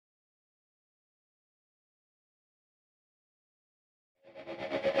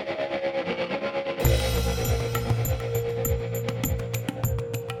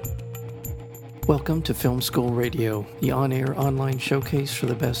Welcome to Film School Radio, the on-air online showcase for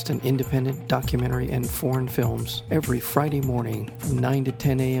the best in independent documentary and foreign films, every Friday morning from 9 to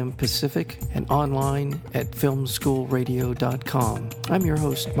 10 a.m. Pacific and online at filmschoolradio.com. I'm your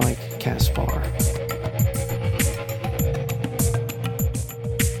host, Mike Kaspar.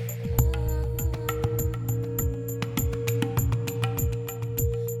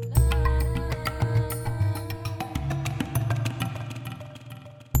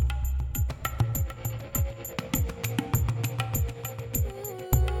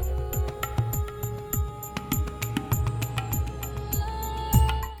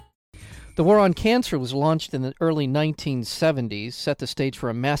 The War on Cancer was launched in the early 1970s, set the stage for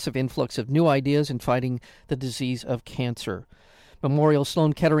a massive influx of new ideas in fighting the disease of cancer. Memorial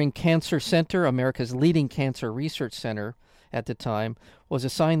Sloan Kettering Cancer Center, America's leading cancer research center at the time, was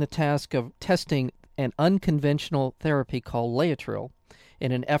assigned the task of testing an unconventional therapy called Laetrile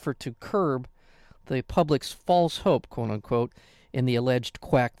in an effort to curb the public's false hope, quote-unquote, in the alleged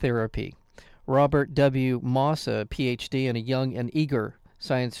quack therapy. Robert W. Moss, a Ph.D. and a young and eager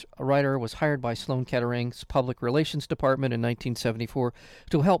science writer, was hired by Sloan Kettering's Public Relations Department in 1974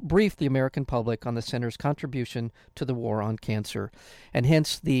 to help brief the American public on the center's contribution to the war on cancer, and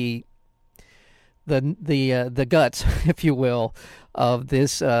hence the guts, if you will, of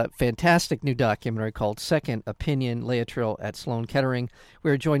this fantastic new documentary called Second Opinion: Laetrile at Sloan Kettering. We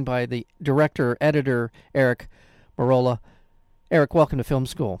are joined by the director, editor, Eric Merola. Eric, welcome to Film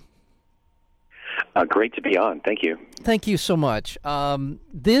School. Great to be on. Thank you. Thank you so much.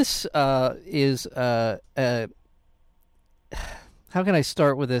 This is how can I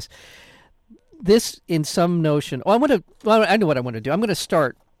start with this? This, in some notion. I know what I want to do. I'm going to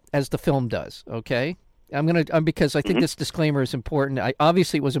start as the film does. Okay. Because I think this disclaimer is important.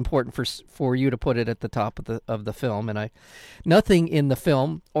 Obviously, it was important for you to put it at the top of the film, and nothing in the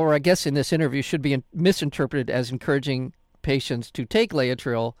film, or I guess in this interview, should be misinterpreted as encouraging patients to take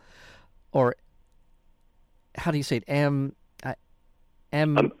Laetrile, or how do you say it? Amygdalin.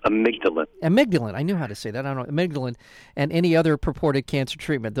 Amygdalin. I knew how to say that. I don't know. Amygdalin and any other purported cancer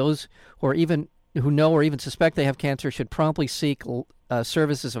treatment. Those who know or even suspect they have cancer should promptly seek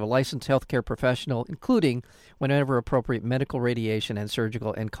services of a licensed healthcare professional, including, whenever appropriate, medical radiation and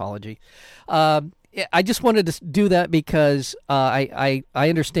surgical oncology. I just wanted to do that because I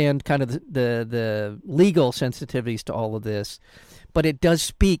understand kind of the legal sensitivities to all of this. But it does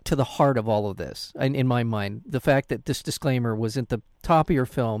speak to the heart of all of this, in my mind. The fact that this disclaimer was at the top of your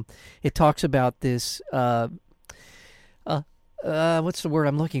film, it talks about this, what's the word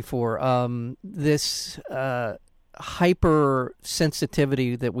I'm looking for? This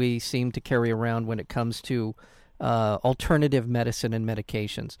hypersensitivity that we seem to carry around when it comes to alternative medicine and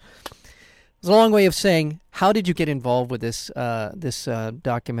medications. It's a long way of saying, how did you get involved with this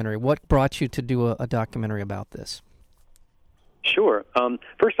documentary? What brought you to do a documentary about this? Sure.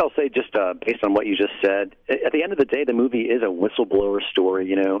 First, I'll say, just based on what you just said, at the end of the day, the movie is a whistleblower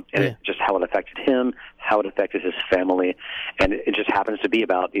story, and just how it affected him, how it affected his family, and it just happens to be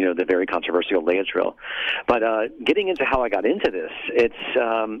about, the very controversial Laetrile. But getting into how I got into this,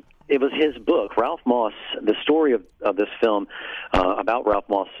 it was his book, Ralph Moss, the story of this film about Ralph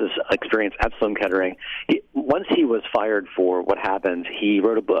Moss's experience at Sloan Kettering. Once he was fired for what happened, he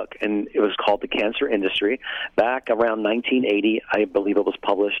wrote a book, and it was called The Cancer Industry. Back around 1980, I believe it was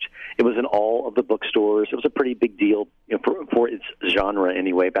published. It was in all of the bookstores. It was a pretty big deal for its genre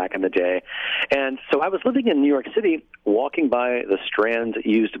anyway back in the day. And so I was living in New York City, walking by the Strand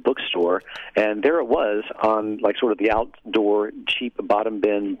used bookstore, and there it was on sort of the outdoor cheap bottom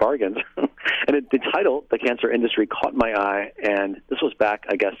bin bargains. And the title, The Cancer Industry, caught my eye, and this was back,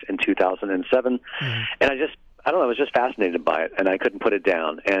 I guess, in 2007. And I was just fascinated by it, and I couldn't put it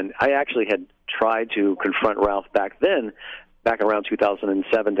down. And I actually had tried to confront Ralph back around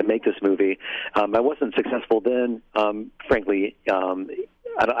 2007, to make this movie. I wasn't successful then. Frankly,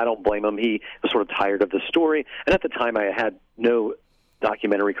 I don't blame him. He was sort of tired of the story, and at the time I had no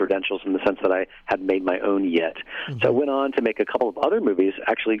documentary credentials in the sense that I had made my own yet. So I went on to make a couple of other movies,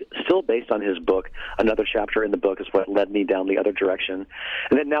 actually still based on his book. Another chapter in the book is what led me down the other direction.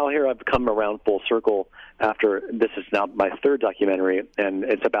 And then now here I've come around full circle after this is now my third documentary, and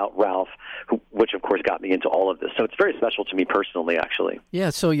it's about Ralph, which of course got me into all of this. So it's very special to me personally, actually.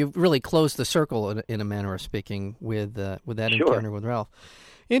 Yeah, so you've really closed the circle in a manner of speaking with that encounter with Ralph.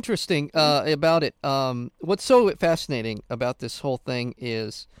 Interesting about it. What's so fascinating about this whole thing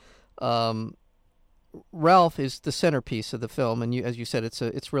is Ralph is the centerpiece of the film, and as you said,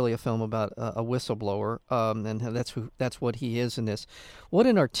 it's really a film about a whistleblower, and that's what he is in this. What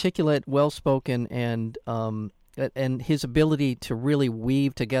an articulate, well-spoken, and and his ability to really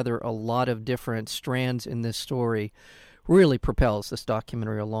weave together a lot of different strands in this story really propels this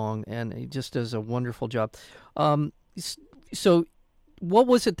documentary along, and he just does a wonderful job. So, what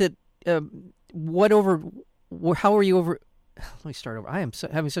was it that how were you over? Let me start over. I am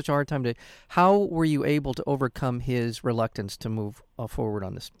having such a hard time to. How were you able to overcome his reluctance to move forward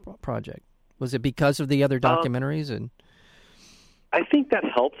on this project? Was it because of the other documentaries? And I think that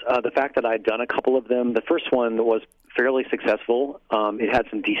helped. The fact that I'd done a couple of them. The first one was fairly successful. It had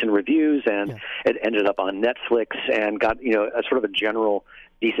some decent reviews, and it ended up on Netflix and got a sort of a general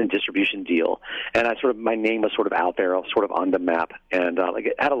decent distribution deal. And my name was sort of out there, sort of on the map, and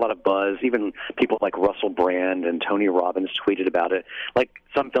it had a lot of buzz. Even people like Russell Brand and Tony Robbins tweeted about it. Like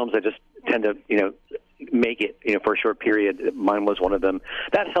some films that just tend to make it for a short period. Mine was one of them.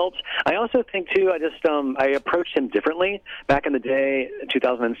 That helped. I also think too, I approached him differently. Back in the day,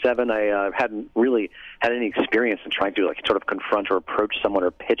 2007, I hadn't really had any experience in trying to sort of confront or approach someone or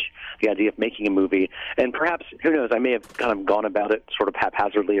pitch the idea of making a movie. And perhaps, who knows, I may have kind of gone about it sort of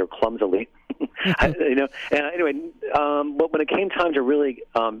haphazardly or clumsily. And anyway, but when it came time to really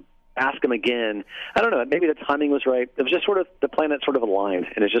ask him again, I don't know, maybe the timing was right. It was just sort of the planet sort of aligned,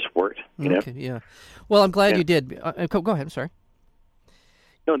 and it just worked. Okay, yeah. Well, I'm glad you did. Go ahead. I'm sorry.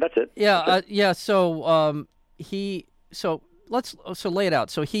 No, that's it. Yeah. So let's lay it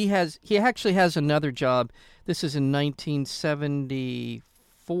out. So he actually has another job. This is in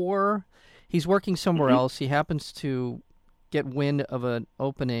 1974. He's working somewhere else. He happens to get wind of an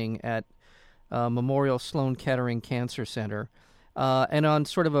opening at Memorial Sloan Kettering Cancer Center. And on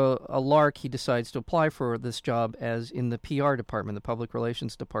sort of a lark, he decides to apply for this job as in the PR department, the public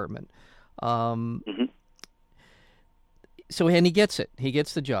relations department. So, and he gets it. He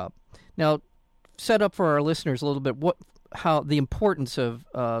gets the job. Now, set up for our listeners a little bit how the importance of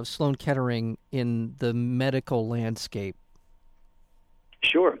Sloan Kettering in the medical landscape.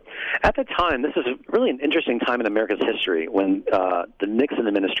 Sure. At the time, this is really an interesting time in America's history when the Nixon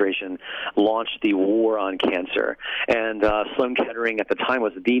administration launched the war on cancer. And Sloan Kettering at the time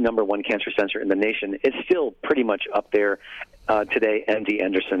was the number one cancer center in the nation. It's still pretty much up there today. MD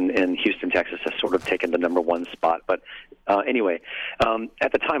Anderson in Houston, Texas has sort of taken the number one spot. But anyway,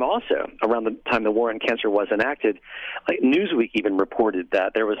 at the time also, around the time the war on cancer was enacted, Newsweek even reported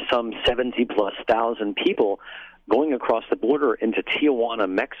that there was some 70-plus thousand people going across the border into Tijuana,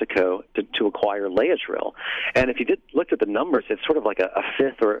 Mexico, to acquire Laetrile. And if you looked at the numbers, it's sort of like a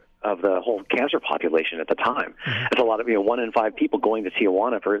fifth of the whole cancer population at the time. It's a lot of 1 in 5 people going to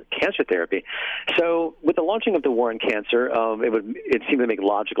Tijuana for cancer therapy. So with the launching of the war on cancer, it seemed to make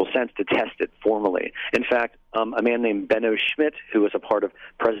logical sense to test it formally. In fact, a man named Benno Schmidt, who was a part of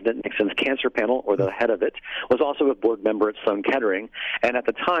President Nixon's cancer panel, or the head of it, was also a board member at Sloan Kettering. And at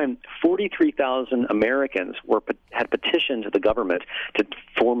the time, 43,000 Americans had petitioned the government to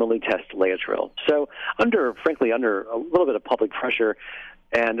formally test Laetrile. So under a little bit of public pressure,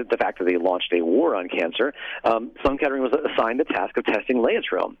 and the fact that they launched a war on cancer, Sloan Kettering was assigned the task of testing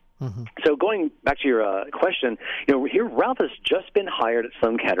Laetrile. So going back to your question, here Ralph has just been hired at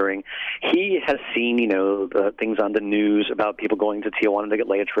Sloan Kettering. He has seen, the things on the news about people going to Tijuana to get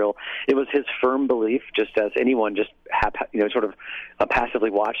Laetrile. It was his firm belief, just as anyone just sort of passively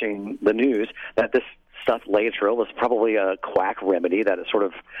watching the news, that this stuff, Laetrile, was probably a quack remedy. That is sort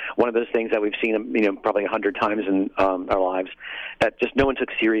of one of those things that we've seen, probably 100 times in our lives, that just no one took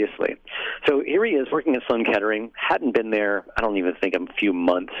seriously. So here he is working at Sloan Kettering, hadn't been there, I don't even think, a few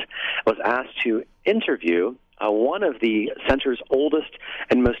months, was asked to interview one of the center's oldest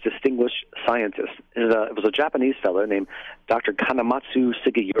and most distinguished scientists. It was a Japanese fellow named Dr. Kanematsu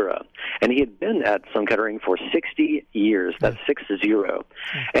Sugiura, and he had been at Sloan Kettering for 60 years. That's 60.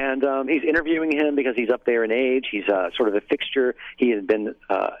 And he's interviewing him because he's up there in age. He's sort of a fixture. He had been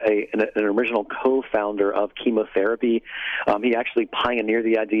an original co-founder of chemotherapy. He actually pioneered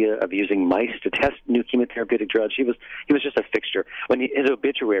the idea of using mice to test new chemotherapeutic drugs. He was just a fixture. When his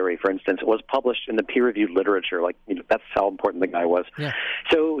obituary, for instance, was published in the peer-reviewed literature, that's how important the guy was. Yeah.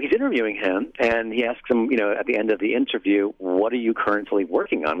 So he's interviewing him, and he asks him, at the end of the interview, what are you currently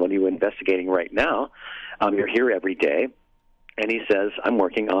working on? What are you investigating right now? You're here every day. And he says, I'm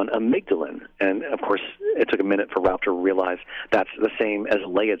working on amygdalin. And, of course, it took a minute for Ralph to realize that's the same as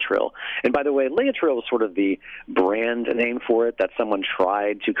Laetrile. And, by the way, Laetrile was sort of the brand name for it that someone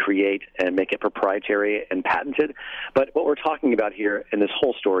tried to create and make it proprietary and patented. But what we're talking about here in this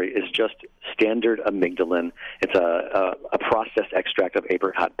whole story is just standard amygdalin. It's a processed extract of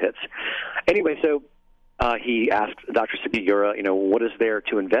apricot pits. Anyway, so he asked Dr. Sugiura, what is there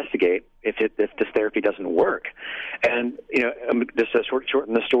to investigate if this therapy doesn't work? And, just to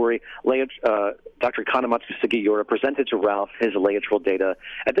shorten the story, Dr. Kanematsu Sugiura presented to Ralph his Laetrile data.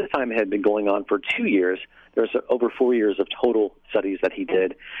 At this time, it had been going on for 2 years. There's over 4 years of total studies that he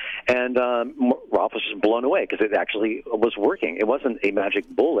did. And Ralph was just blown away because it actually was working. It wasn't a magic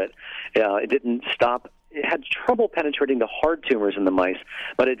bullet. It didn't stop. It had trouble penetrating the hard tumors in the mice,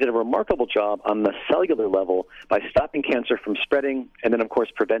 but it did a remarkable job on the cellular level by stopping cancer from spreading and then, of course,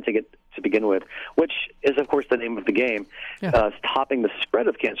 preventing it to begin with, which is, of course, the name of the game. Yeah. Stopping the spread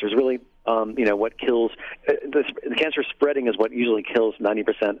of cancer is really, what kills. The cancer spreading is what usually kills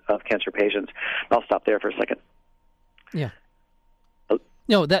 90% of cancer patients. I'll stop there for a second. Yeah.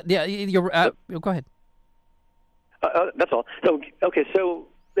 No, you're. Go ahead. That's all. So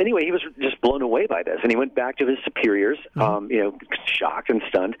anyway, he was just blown away by this, and he went back to his superiors, shocked and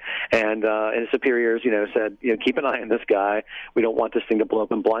stunned. And his superiors, said, keep an eye on this guy. We don't want this thing to blow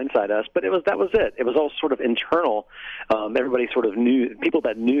up and blindside us. But that was it. It was all sort of internal. Everybody sort of knew. People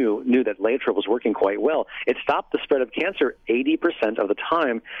that knew that Laetrile was working quite well. It stopped the spread of cancer 80% of the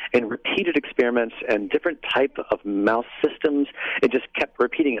time in repeated experiments and different type of mouse systems. It just kept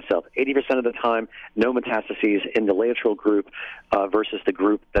repeating itself. 80% of the time, no metastases in the Laetrile group versus the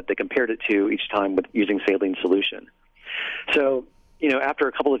group that they compared it to each time with using saline solution. So, after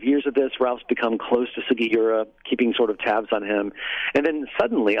a couple of years of this, Ralph's become close to Sugiura, keeping sort of tabs on him. And then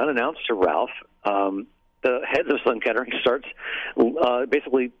suddenly, unannounced to Ralph, the heads of Sloan Kettering starts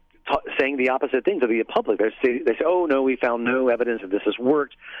basically saying the opposite thing to the public. They say, oh, no, we found no evidence that this has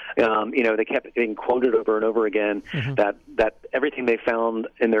worked. They kept being quoted over and over again that everything they found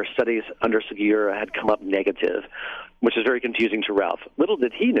in their studies under Sugiura had come up negative, which is very confusing to Ralph. Little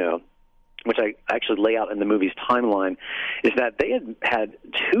did he know, which I actually lay out in the movie's timeline, is that they had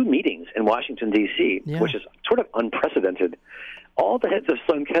 2 meetings in Washington, D.C., which is sort of unprecedented. All the heads of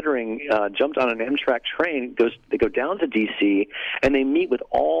Sloan Kettering jumped on an Amtrak train. They go down to D.C., and they meet with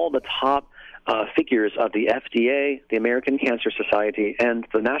all the top figures of the FDA, the American Cancer Society, and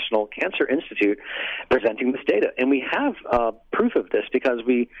the National Cancer Institute presenting this data. And we have proof of this because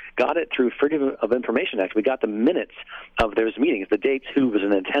we got it through Freedom of Information Act. We got the minutes of those meetings, the dates, who was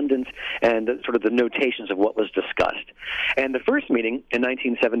in attendance, and sort of the notations of what was discussed. And the first meeting in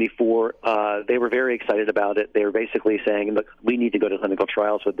 1974, they were very excited about it. They were basically saying, look, we need to go to clinical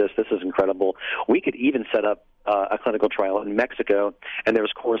trials with this. This is incredible. We could even set up a clinical trial in Mexico, and there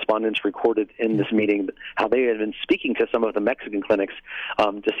was correspondence recorded in this meeting how they had been speaking to some of the Mexican clinics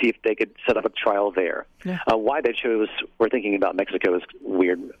to see if they could set up a trial there. Yeah. Why they were thinking about Mexico is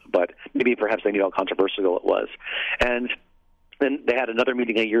weird, but maybe perhaps they knew how controversial it was. And then they had another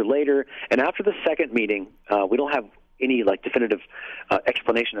meeting a year later, and after the second meeting, we don't have any definitive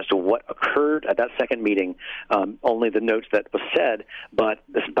explanation as to what occurred at that second meeting, only the notes that was said. But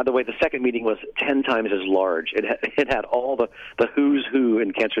by the way, the second meeting was 10 times as large. It had all the who's who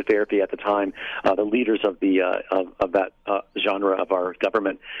in cancer therapy at the time, the leaders of that genre of our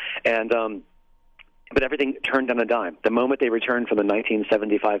government, and. But everything turned on a dime. The moment they returned from the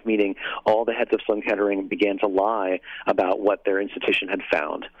 1975 meeting, all the heads of Sloan Kettering began to lie about what their institution had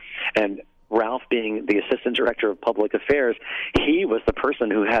found. And Ralph, being the assistant director of public affairs, he was the person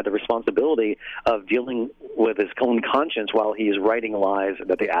who had the responsibility of dealing with his own conscience while he is writing lies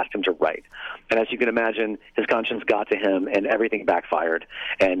that they asked him to write. And as you can imagine, his conscience got to him and everything backfired.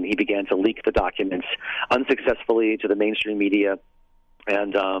 And he began to leak the documents unsuccessfully to the mainstream media.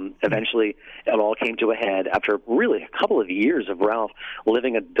 And eventually, it all came to a head after really a couple of years of Ralph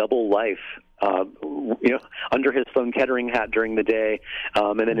living a double life, under his Sloan Kettering hat during the day,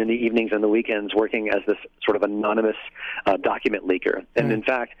 and then in the evenings and the weekends working as this sort of anonymous document leaker. And in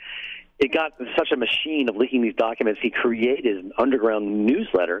fact, it got such a machine of leaking these documents, he created an underground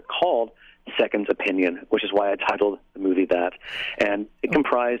newsletter called Second Opinion, which is why I titled the movie that. And it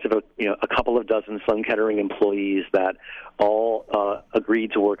comprised of a couple of dozen Sloan Kettering employees that all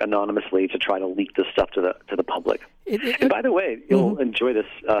agreed to work anonymously to try to leak this stuff to the public. And by the way, you'll enjoy this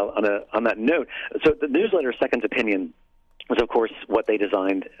on that note. So the newsletter Second Opinion was, of course, what they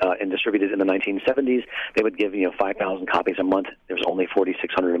designed and distributed in the 1970s. They would give 5,000 copies a month. There was only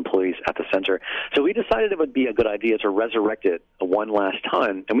 4,600 employees at the center. So we decided it would be a good idea to resurrect it one last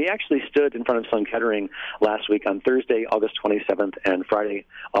time. And we actually stood in front of Sloan Kettering last week on Thursday, August 27th, and Friday,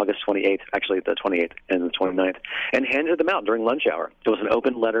 August 28th, actually the 28th and the 29th, and handed them out during lunch hour. It was an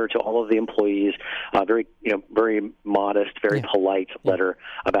open letter to all of the employees, very modest, very polite letter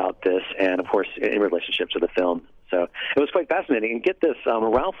about this, and, of course, in relationship to the film. So It was quite fascinating. And get this,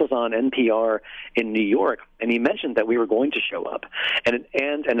 Ralph was on NPR in New York, and he mentioned that we were going to show up. And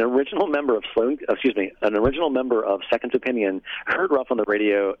an original member of an original member of Second Opinion heard Ralph on the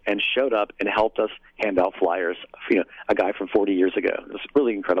radio and showed up and helped us hand out flyers. A guy from 40 years ago. It was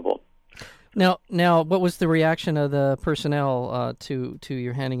really incredible. Now, what was the reaction of the personnel to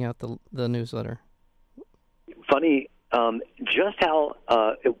your handing out the newsletter? Funny, just how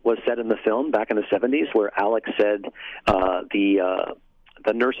it was said in the film back in the 70s, where Alex said the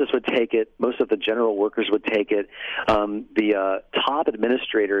nurses would take it, most of the general workers would take it, the top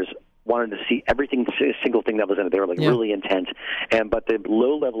administrators wanted to see everything, single thing that was in it. They were really intent, but the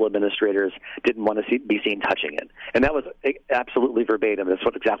low-level administrators didn't want to be seen touching it, and that was absolutely verbatim. That's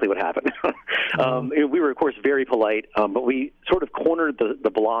exactly what happened. We were, of course, very polite, but we sort of cornered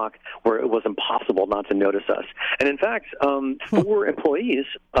the block where it was impossible not to notice us. And in fact, 4 employees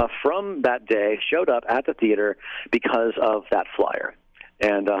from that day showed up at the theater because of that flyer.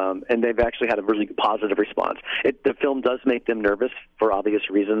 And they've actually had a really positive response. The film does make them nervous for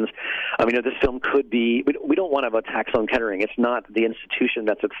obvious reasons. This film could be. We don't want to attack Sloan Kettering. It's not the institution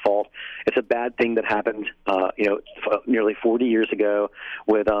that's at fault. It's a bad thing that happened, nearly 40 years ago,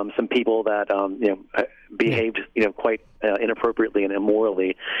 with some people that behaved, quite inappropriately and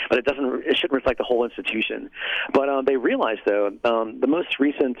immorally. But it shouldn't reflect the whole institution. But they realized, though, the most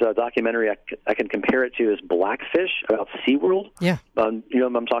recent documentary I can compare it to is Blackfish about SeaWorld. Yeah. You know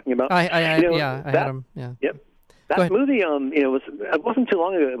what I'm talking about? I had them. Yeah. Yep. That movie, it wasn't too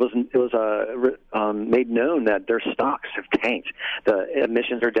long ago. It was made known that their stocks have tanked. The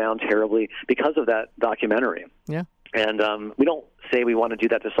emissions are down terribly because of that documentary. Yeah. And we don't say we want to do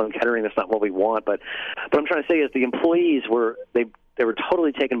that to Sloan Kettering. That's not what we want. But what I'm trying to say is the employees were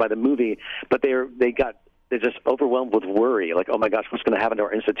totally taken by the movie, but they're just overwhelmed with worry, like, oh my gosh, what's going to happen to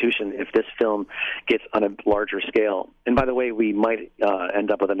our institution if this film gets on a larger scale? And by the way, we might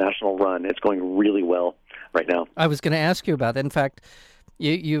end up with a national run. It's going really well right now. I was going to ask you about that. In fact,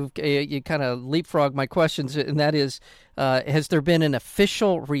 you kind of leapfrogged my questions, and that is, has there been an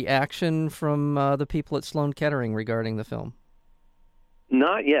official reaction from the people at Sloan Kettering regarding the film?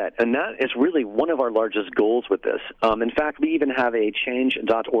 Not yet, and that is really one of our largest goals with this. In fact, we even have a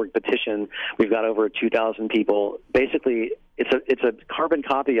change.org petition. We've got over 2,000 people. Basically, it's a carbon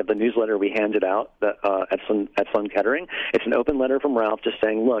copy of the newsletter we handed out at Sloan Kettering. It's an open letter from Ralph just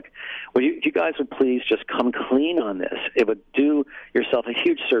saying, look, you guys would please just come clean on this. It would do yourself a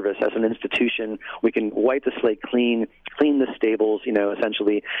huge service as an institution. We can wipe the slate clean the stables,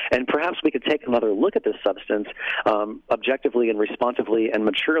 essentially, and perhaps we could take another look at this substance objectively and responsively and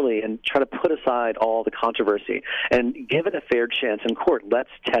maturely and try to put aside all the controversy and give it a fair chance in court. Let's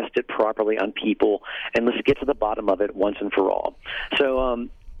test it properly on people, and let's get to the bottom of it once and for all. So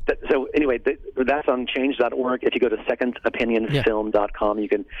anyway, that's on change.org. If you go to secondopinionfilm.com, you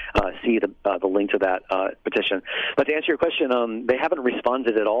can see the link to that petition. But to answer your question, they haven't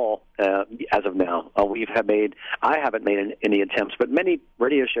responded at all as of now. I haven't made any attempts, but many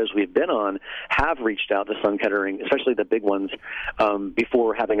radio shows we've been on have reached out to Sloan Kettering, especially the big ones,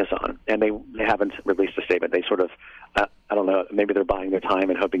 before having us on, and they haven't released a statement. They sort of, I don't know, maybe they're buying their time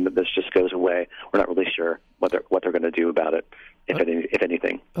and hoping that this just goes away. We're not really sure what they're going to do about it, if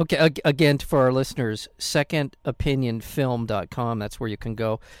anything. Okay, again, for our listeners, secondopinionfilm.com. That's where you can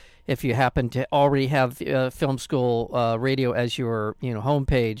go. If you happen to already have Film School Radio as your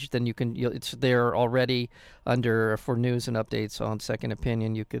homepage, then it's there already for news and updates on Second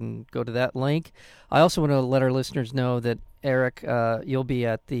Opinion. You can go to that link. I also want to let our listeners know that, Eric, you'll be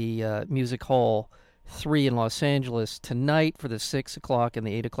at the Music Hall 3 in Los Angeles tonight for the 6 o'clock and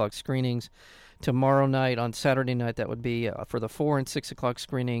the 8 o'clock screenings. Tomorrow night, on Saturday night, that would be for the 4 and 6 o'clock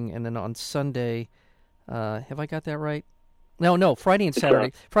screening, and then on Sunday, have I got that right? No, Friday and Saturday.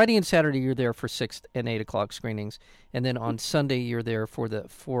 Right. Friday and Saturday, you're there for 6 and 8 o'clock screenings, and then on Sunday, you're there for the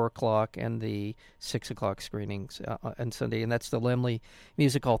 4 o'clock and the 6 o'clock screenings on Sunday, and that's the Laemmle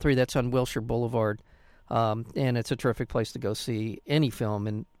Music Hall 3. That's on Wilshire Boulevard, and it's a terrific place to go see any film,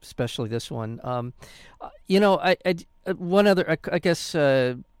 and especially this one. One other, I guess.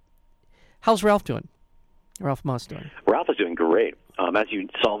 How's Ralph doing? Ralph Moss doing? Ralph is doing great. As you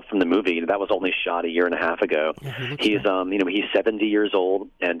saw from the movie, that was only shot a year and a half ago. Yeah, he's 70 years old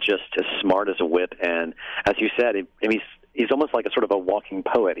and just as smart as a whip. And as you said, he's almost like a sort of a walking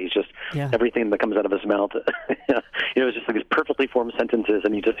poet. He's just everything that comes out of his mouth. It's just like these perfectly formed sentences,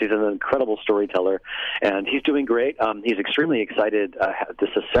 and he's an incredible storyteller. And he's doing great. He's extremely excited at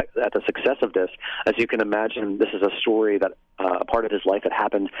the success of this. As you can imagine, this is a story that a part of his life that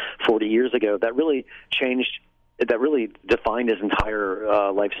happened 40 years ago that really changed that really defined his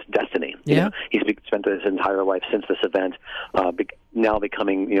entire life's destiny. Yeah. You know, he's spent his entire life since this event, now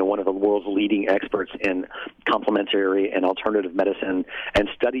becoming one of the world's leading experts in complementary and alternative medicine, and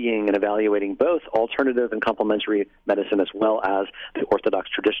studying and evaluating both alternative and complementary medicine as well as the orthodox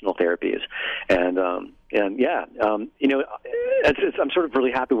traditional therapies. And I'm sort of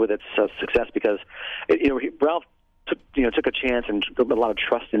really happy with its success because Ralph took a chance and a lot of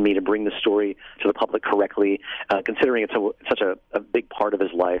trust in me to bring the story to the public correctly, considering it's such a big part of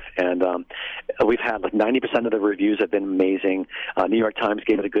his life. And we've had like 90% of the reviews have been amazing. New York Times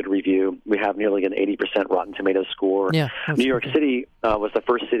gave it a good review. We have nearly an 80% Rotten Tomatoes score. Yeah, New York City was the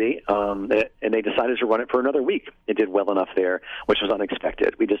first city, and they decided to run it for another week. It did well enough there, which was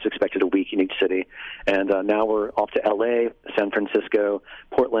unexpected. We just expected a week in each city. And now we're off to L.A., San Francisco,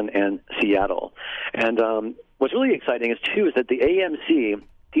 Portland, and Seattle. And what's really exciting is that the AMC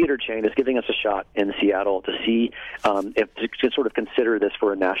theater chain is giving us a shot in Seattle to see if to sort of consider this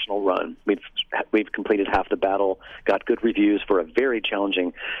for a national run. We've completed half the battle, got good reviews for a very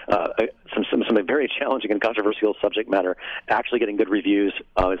challenging, some very challenging and controversial subject matter. Actually getting good reviews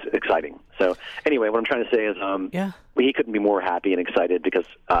is exciting. So anyway, what I'm trying to say is he couldn't be more happy and excited because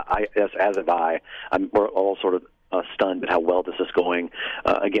we're all sort of stunned at how well this is going,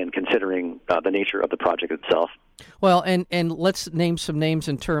 again, considering the nature of the project itself. Well, and let's name some names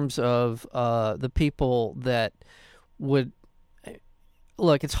in terms of the people that would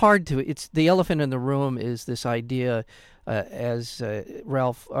look. It's hard to. It's the elephant in the room is this idea, as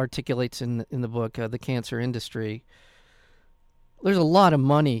Ralph articulates in the book, the cancer industry. There's a lot of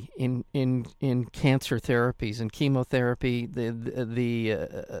money in cancer therapies and chemotherapy.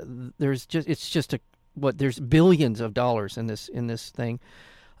 There's billions of dollars in this thing,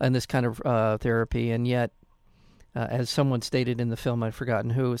 in this kind of therapy, and yet, as someone stated in the film, I've forgotten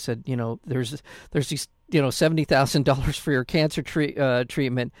who, said, there's these $70,000 for your cancer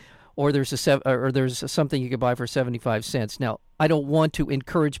treatment, or there's something you could buy for 75 cents. Now, I don't want to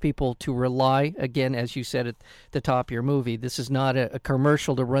encourage people to rely, again, as you said at the top of your movie, this is not a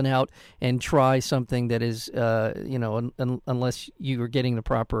commercial to run out and try something that is, unless you are getting the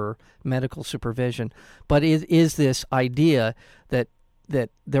proper medical supervision. But it is this idea that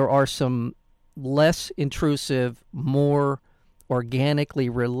there are some less intrusive, more organically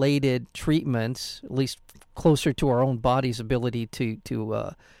related treatments, at least closer to our own body's ability to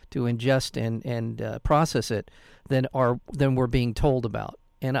ingest and process it, than we're being told about,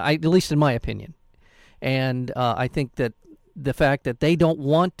 and at least in my opinion. And I think that the fact that they don't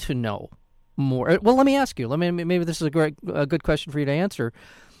want to know more. Well, let me ask you. Maybe this is a good question for you to answer.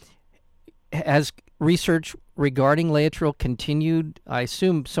 Has research regarding Laetrile continued? I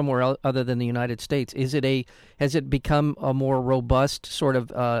assume somewhere other than the United States. Has it become a more robust sort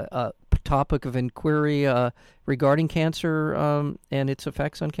of topic of inquiry regarding cancer and its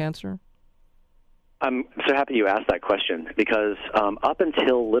effects on cancer? I'm so happy you asked that question because up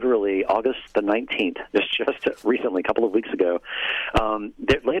until literally August the 19th, just recently, a couple of weeks ago,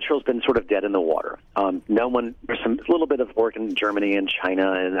 Laetrile's been sort of dead in the water. There's a little bit of work in Germany and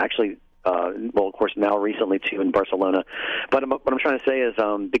China, and actually, of course, now recently too in Barcelona. But what I'm trying to say is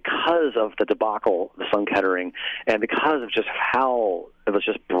because of the debacle, the Sloan Kettering, and because of just how it was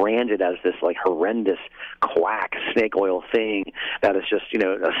just branded as this like horrendous quack snake oil thing that is just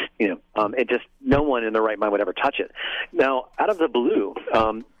it just no one in their right mind would ever touch it. Now, out of the blue,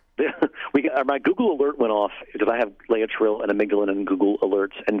 my Google alert went off because I have Laetrile and amygdalin in Google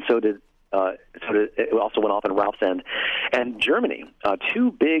alerts, and so did it also went off in Ralph's end. And Germany,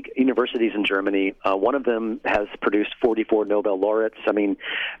 two big universities in Germany, one of them has produced 44 Nobel laureates. I mean,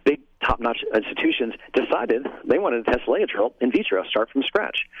 big top-notch institutions decided they wanted to test Laetrile in vitro, start from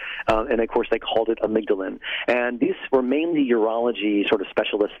scratch. And, of course, they called it amygdalin. And these were mainly urology sort of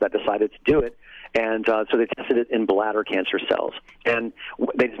specialists that decided to do it. And so they tested it in bladder cancer cells, and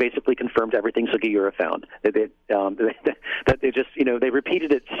they basically confirmed everything Sugiura found. That they just, they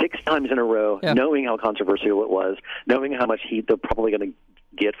repeated it 6 times in a row, knowing how controversial it was, knowing how much heat they're probably going to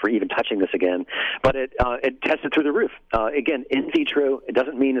get for even touching this again. But it tested through the roof. Again, in vitro, it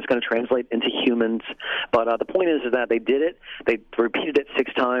doesn't mean it's going to translate into humans. But the point is that they did it. They repeated it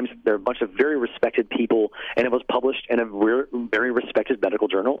 6 times. They're a bunch of very respected people, and it was published in a very respected medical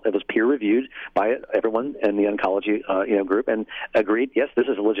journal. It was peer-reviewed by everyone in the oncology group and agreed, yes, this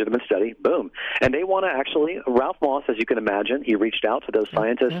is a legitimate study. Boom. And they want to actually, Ralph Moss, as you can imagine, he reached out to those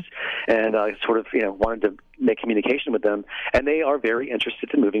scientists and sort of wanted to make communication with them, and they are very interested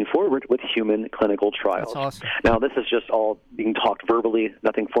in moving forward with human clinical trials. That's awesome. Now, this is just all being talked verbally.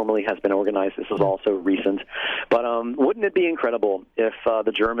 Nothing formally has been organized. This is also recent. But wouldn't it be incredible if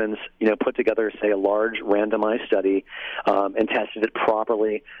the Germans, put together, say, a large randomized study and tested it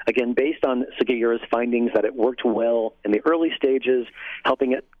properly, again, based on Sugiura's findings that it worked well in the early stages,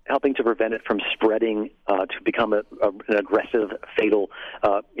 helping to prevent it from spreading to become an aggressive, fatal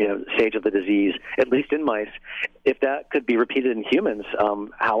stage of the disease, at least in mice. If that could be repeated in humans,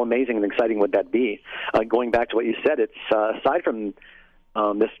 how amazing and exciting would that be? Going back to what you said, it's aside from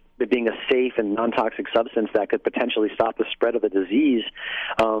this being a safe and non-toxic substance that could potentially stop the spread of the disease,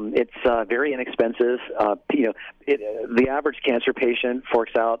 it's very inexpensive. The average cancer patient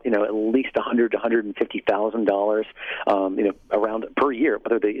forks out, at least $100,000 to $150,000, around per year,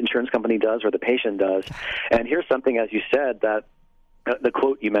 whether the insurance company does or the patient does. And here's something, as you said, that the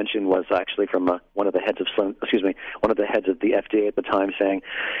quote you mentioned was actually from one of the heads of the FDA at the time, saying,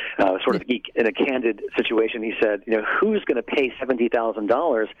 in a candid situation, he said, who's going to pay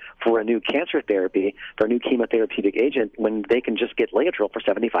 $70,000 for a new cancer therapy, for a new chemotherapeutic agent, when they can just get Laetrile for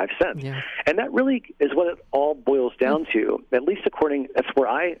 75 cents? Yeah. And that really is what it all boils down to. At least that's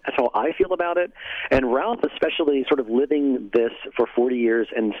how I feel about it. And Ralph, especially, sort of living this for 40 years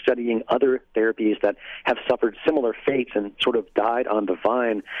and studying other therapies that have suffered similar fates and sort of died on the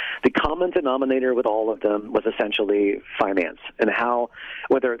vine, the common denominator with all of them was essentially finance, and how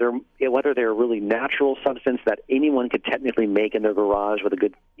whether they're really natural substance that anyone could technically make in their garage with a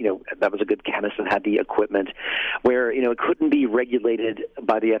good that was a good chemist and had the equipment, where it couldn't be regulated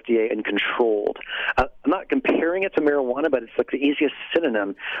by the FDA and controlled. I'm not comparing it to marijuana, but it's like the easiest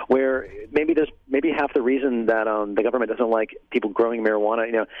synonym, where maybe half the reason that the government doesn't like people growing marijuana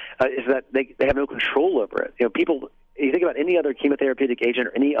is that they have no control over it. People. You think about any other chemotherapeutic agent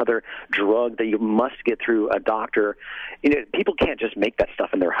or any other drug that you must get through a doctor, people can't just make that stuff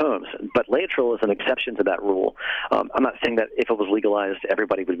in their homes. But Laetrile is an exception to that rule. I'm not saying that if it was legalized,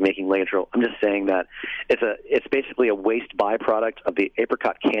 everybody would be making Laetrile. I'm just saying that it's basically a waste byproduct of the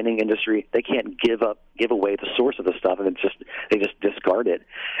apricot canning industry. They can't give away the source of the stuff, and they just discard it.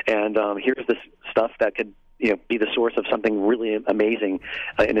 And here's this stuff that could be the source of something really amazing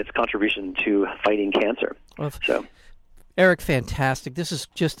in its contribution to fighting cancer. Well, Eric, fantastic. This is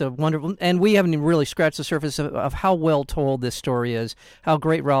just a wonderful, and we haven't even really scratched the surface of how well told this story is, how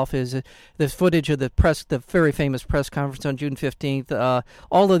great Ralph is. The footage of the very famous press conference on June 15th,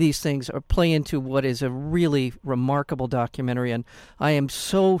 all of these things play into what is a really remarkable documentary, and I am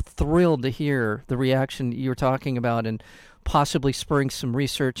so thrilled to hear the reaction you're talking about and possibly spurring some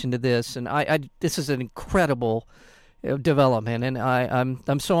research into this. And this is an incredible development, and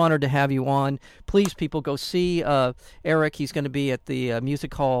I'm so honored to have you on. Please, people, go see Eric. He's going to be at the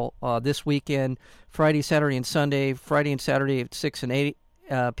Music Hall this weekend, Friday, Saturday, and Sunday. Friday and Saturday at 6 and 8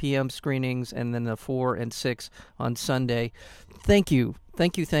 p.m. screenings, and then the 4 and 6 on Sunday. Thank you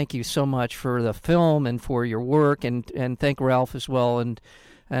so much for the film and for your work, and thank Ralph as well, and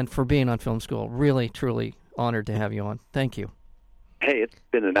for being on Film School. Really, truly honored to have you on. Thank you. Hey, it's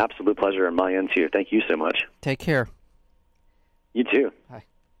been an absolute pleasure on my end, too. Thank you so much. Take care. You too. Bye.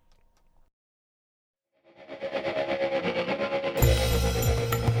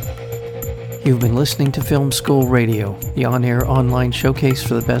 You've been listening to Film School Radio, the on-air online showcase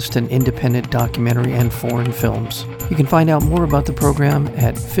for the best in independent documentary and foreign films. You can find out more about the program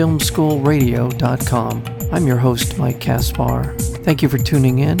at filmschoolradio.com. I'm your host, Mike Kaspar. Thank you for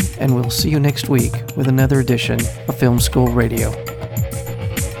tuning in, and we'll see you next week with another edition of Film School Radio.